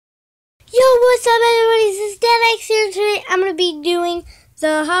What's up, everybody? This is Deepker here, and today I'm going to be doing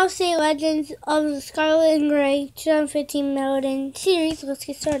the Holiday Legends of the Scarlet and Grey 2015 Melody series. Let's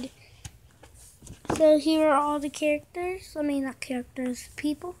get started. So here are all the characters, not characters,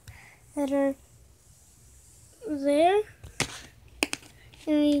 people that are there.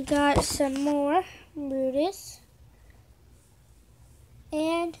 And we've got some more, Brutus.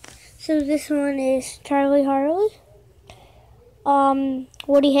 And so this one is Charlie Harley,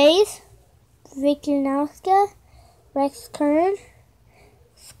 Woody Hayes, Vicky Nauska, Rex Kern,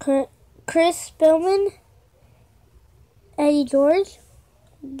 Chris Spillman, Eddie George,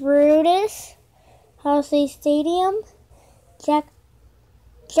 Brutus, Holiday Stadium, Jack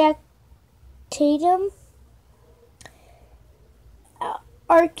Tatum,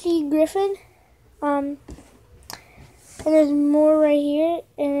 Archie Griffin, and there's more right here,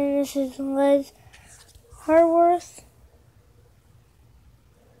 and then this is Les Hardworth.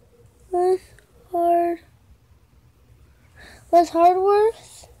 Les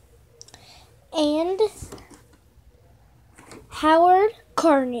Hardworth and Howard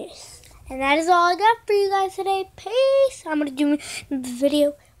Carness. And that is all I got for you guys today. Peace. I'm going to do the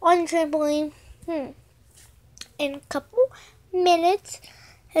video on the trampoline in a couple minutes.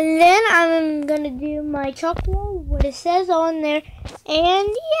 And then I'm going to do my chalk wall, what it says on there. And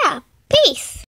yeah, peace.